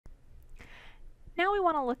Now we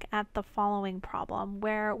want to look at the following problem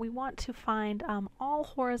where we want to find all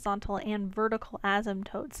horizontal and vertical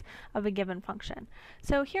asymptotes of a given function.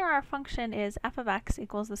 So here our function is f of x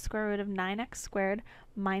equals the square root of 9x squared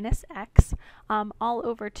minus x all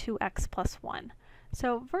over 2x plus 1.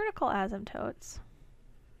 So vertical asymptotes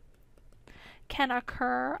can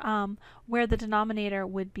occur where the denominator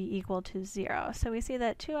would be equal to 0. So we see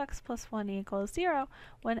that 2x plus 1 equals 0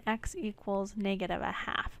 when x equals negative a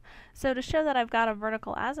half. So to show that I've got a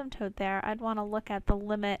vertical asymptote there, I'd want to look at the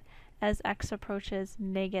limit as x approaches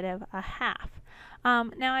negative a half.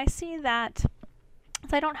 Now I see that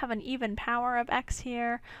so I don't have an even power of x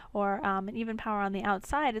here or an even power on the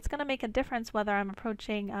outside. It's going to make a difference whether I'm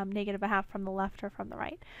approaching negative a half from the left or from the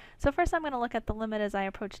right. So first I'm going to look at the limit as I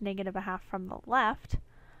approach negative a half from the left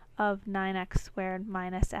of 9x squared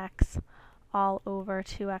minus x all over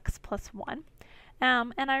 2x plus 1.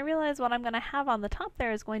 And I realize what I'm going to have on the top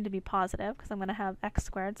there is going to be positive because I'm going to have x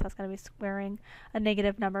squared, so that's going to be squaring a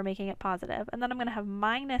negative number, making it positive. And then I'm going to have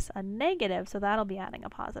minus a negative, so that'll be adding a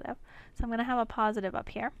positive. So I'm going to have a positive up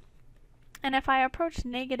here. And if I approach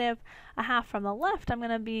negative a half from the left, I'm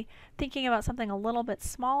going to be thinking about something a little bit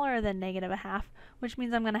smaller than negative a half, which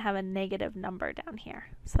means I'm going to have a negative number down here.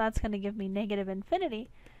 So that's going to give me negative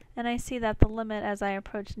infinity. And I see that the limit as I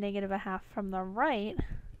approach negative a half from the right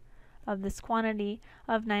of this quantity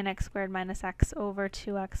of 9x squared minus x over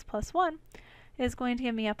 2x plus 1 is going to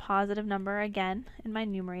give me a positive number again in my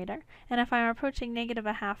numerator. And if I'm approaching negative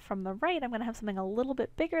a half from the right, I'm going to have something a little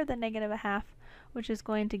bit bigger than negative a half, which is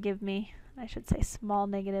going to give me, I should say, small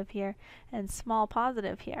negative here and small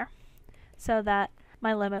positive here, so that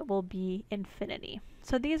my limit will be infinity.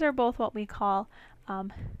 So these are both what we call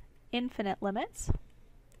infinite limits.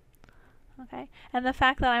 Okay, and the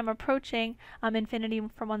fact that I'm approaching infinity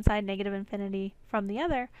from one side, negative infinity from the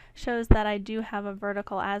other, shows that I do have a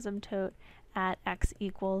vertical asymptote at x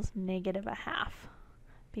equals negative a half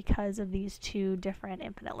because of these two different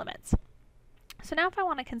infinite limits. So now if I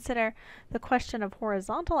want to consider the question of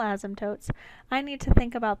horizontal asymptotes, I need to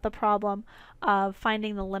think about the problem of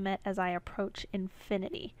finding the limit as I approach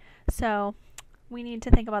infinity. So we need to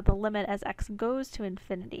think about the limit as x goes to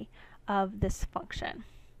infinity of this function.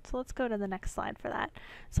 So let's go to the next slide for that.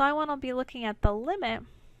 So I want to be looking at the limit.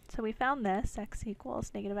 So we found this, x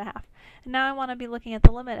equals negative a half. And now I want to be looking at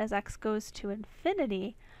the limit as x goes to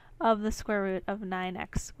infinity of the square root of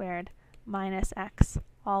 9x squared minus x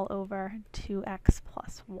all over 2x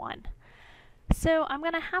plus 1. So I'm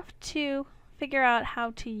going to have to figure out how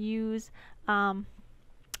to use some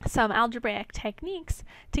algebraic techniques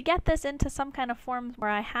to get this into some kind of forms where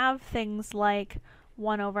I have things like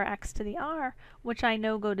 1 over x to the r, which I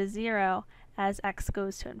know go to 0 as x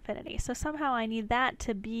goes to infinity. So somehow I need that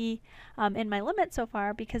to be in my limit so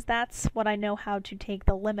far, because that's what I know how to take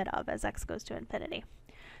the limit of as x goes to infinity.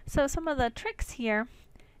 So some of the tricks here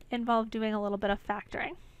involve doing a little bit of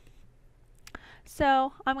factoring.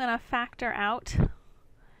 So I'm going to factor out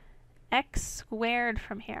x squared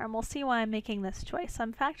from here, and we'll see why I'm making this choice. So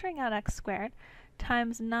I'm factoring out x squared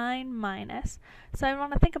times 9 minus. So I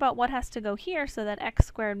want to think about what has to go here so that x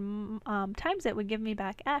squared times it would give me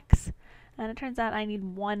back x. And it turns out I need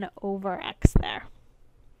 1 over x there.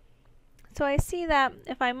 So I see that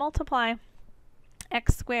if I multiply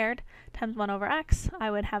x squared times 1 over x,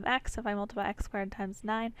 I would have x. If I multiply x squared times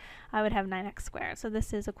 9, I would have 9x squared. So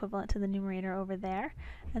this is equivalent to the numerator over there.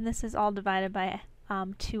 And this is all divided by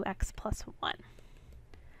 2x plus 1.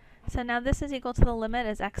 So now this is equal to the limit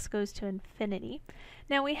as x goes to infinity.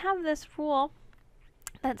 Now we have this rule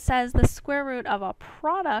that says the square root of a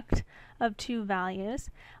product of two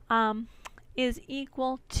values is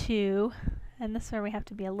equal to, and this is where we have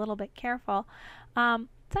to be a little bit careful,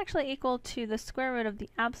 it's actually equal to the square root of the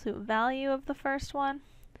absolute value of the first one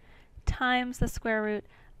times the square root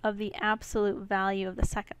of the absolute value of the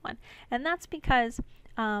second one. And that's because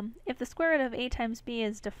if the square root of a times b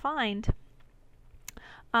is defined,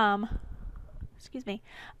 then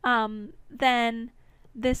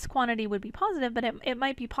this quantity would be positive, but it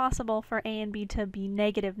might be possible for a and b to be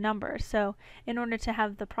negative numbers. So in order to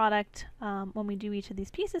have the product, when we do each of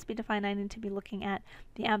these pieces be defined, I need to be looking at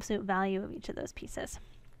the absolute value of each of those pieces.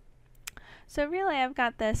 So really I've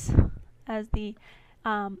got this as the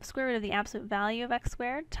square root of the absolute value of x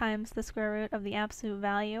squared times the square root of the absolute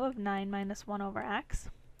value of 9 minus 1 over x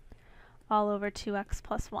all over 2x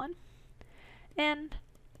plus 1. And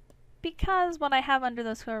because what I have under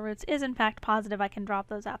those square roots is in fact positive, I can drop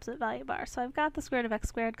those absolute value bars. So I've got the square root of x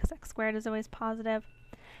squared because x squared is always positive.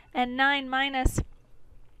 And 9 minus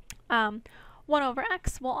 1 over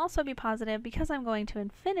x will also be positive. Because I'm going to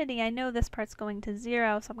infinity, I know this part's going to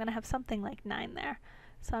 0, so I'm going to have something like 9 there.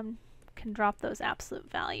 So I'm can drop those absolute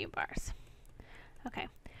value bars. Okay,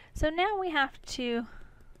 so now we have to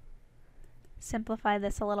simplify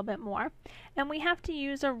this a little bit more, and we have to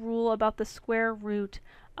use a rule about the square root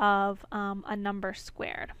of a number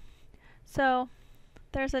squared. So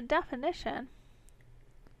there's a definition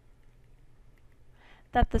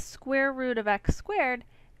that the square root of x squared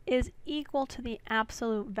is equal to the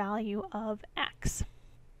absolute value of x.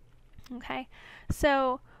 Okay,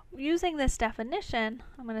 so using this definition,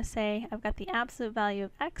 I'm going to say I've got the absolute value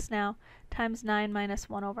of x now times 9 minus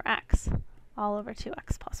 1 over x, all over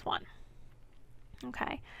 2x plus 1.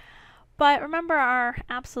 Okay, but remember our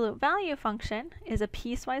absolute value function is a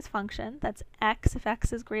piecewise function that's x if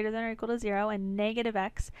x is greater than or equal to 0 and negative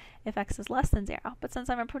x if x is less than 0. But since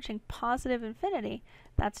I'm approaching positive infinity,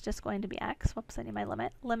 that's just going to be x. Whoops, I need my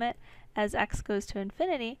limit. Limit as x goes to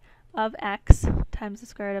infinity of x times the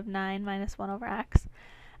square root of 9 minus 1 over x.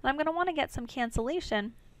 And I'm going to want to get some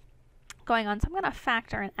cancellation going on, so I'm going to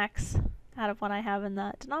factor an x out of what I have in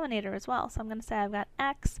the denominator as well. So I'm going to say I've got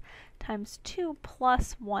x times 2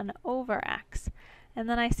 plus 1 over x. And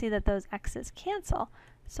then I see that those x's cancel.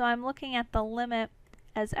 So I'm looking at the limit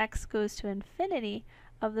as x goes to infinity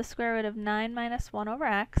of the square root of 9 minus 1 over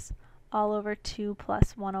x all over 2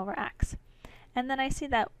 plus 1 over x. And then I see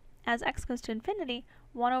that as x goes to infinity,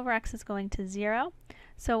 1 over x is going to 0.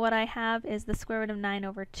 So what I have is the square root of 9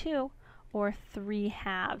 over 2, or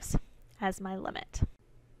 3/2, as my limit.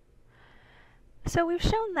 So we've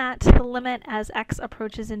shown that the limit as x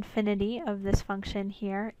approaches infinity of this function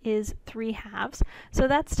here is 3/2. So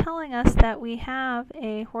that's telling us that we have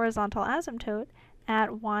a horizontal asymptote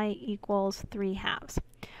at y equals 3/2.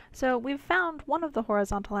 So we've found one of the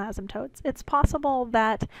horizontal asymptotes. It's possible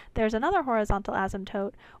that there's another horizontal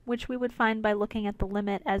asymptote, which we would find by looking at the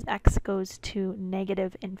limit as x goes to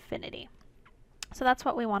negative infinity. So that's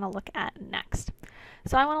what we want to look at next.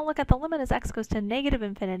 So I want to look at the limit as x goes to negative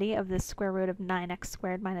infinity of this square root of 9x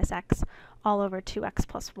squared minus x all over 2x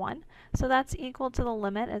plus 1. So that's equal to the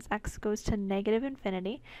limit as x goes to negative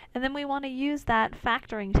infinity. And then we want to use that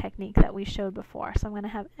factoring technique that we showed before. So I'm going to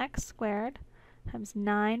have x squared times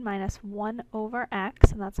 9 minus 1 over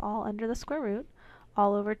x, and that's all under the square root,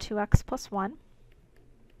 all over 2x plus 1.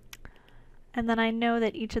 And then I know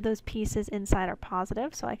that each of those pieces inside are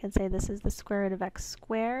positive, so I can say this is the square root of x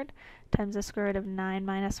squared times the square root of 9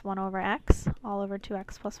 minus 1 over x, all over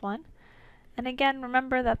 2x plus 1. And again,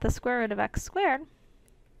 remember that the square root of x squared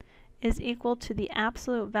is equal to the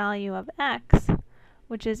absolute value of x,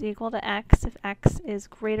 which is equal to x if x is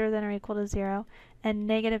greater than or equal to 0, and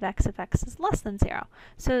negative x if x is less than 0.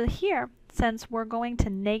 So here, since we're going to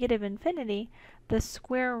negative infinity, the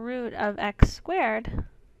square root of x squared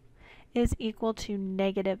is equal to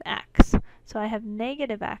negative x. So I have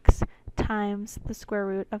negative x times the square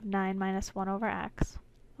root of 9 minus 1 over x,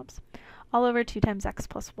 all over 2 times x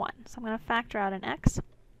plus 1. So I'm going to factor out an x.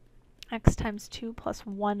 X times 2 plus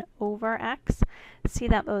 1 over x. See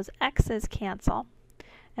that those x's cancel.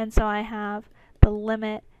 And so I have the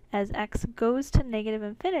limit as x goes to negative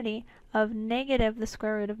infinity of negative the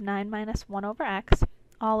square root of 9 minus 1 over x,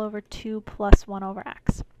 all over 2 plus 1 over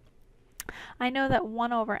x. I know that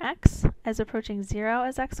 1 over x is approaching 0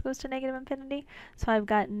 as x goes to negative infinity, so I've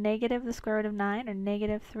got negative the square root of 9, or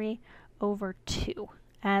negative 3 over 2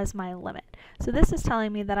 as my limit. So this is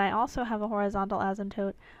telling me that I also have a horizontal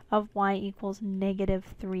asymptote of y equals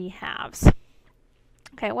negative 3/2.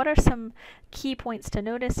 Okay, what are some key points to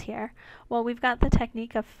notice here? Well, we've got the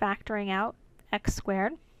technique of factoring out x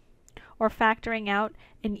squared, or factoring out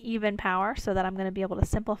an even power so that I'm going to be able to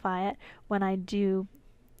simplify it when I do,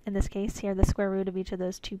 in this case here, the square root of each of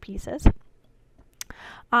those two pieces.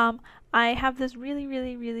 I have this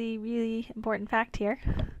really important fact here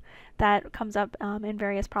that comes up in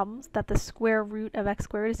various problems, that the square root of x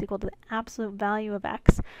squared is equal to the absolute value of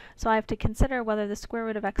x. So I have to consider whether the square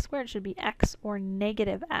root of x squared should be x or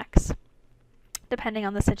negative x, depending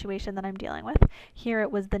on the situation that I'm dealing with. Here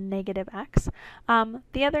it was the negative x.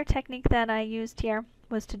 The other technique that I used here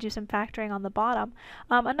was to do some factoring on the bottom.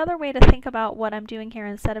 Another way to think about what I'm doing here,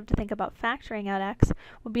 instead of to think about factoring out x,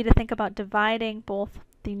 would be to think about dividing both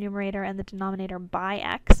the numerator and the denominator by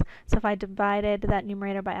x. So if I divided that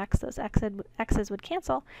numerator by x, those x's would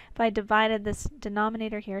cancel. If I divided this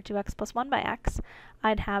denominator here, 2x plus 1 by x,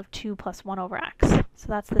 I'd have 2 plus 1 over x. So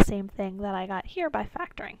that's the same thing that I got here by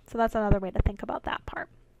factoring. So that's another way to think about that part.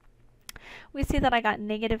 We see that I got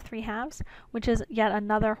negative 3/2, which is yet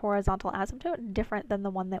another horizontal asymptote, different than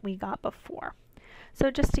the one that we got before.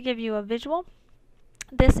 So just to give you a visual,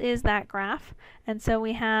 this is that graph. And so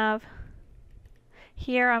we have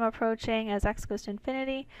here I'm approaching, as x goes to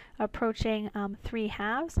infinity, approaching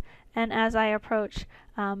 3/2. And as I approach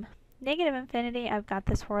negative infinity, I've got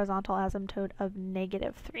this horizontal asymptote of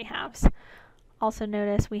 -3/2. Also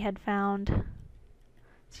notice we had found,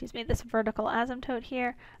 this vertical asymptote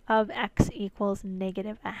here of x equals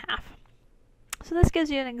 -1/2. So this gives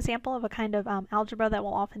you an example of a kind of algebra that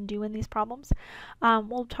we'll often do in these problems.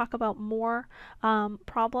 We'll talk about more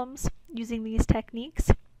problems using these techniques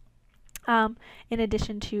in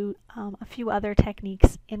addition to a few other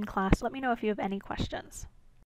techniques in class. Let me know if you have any questions.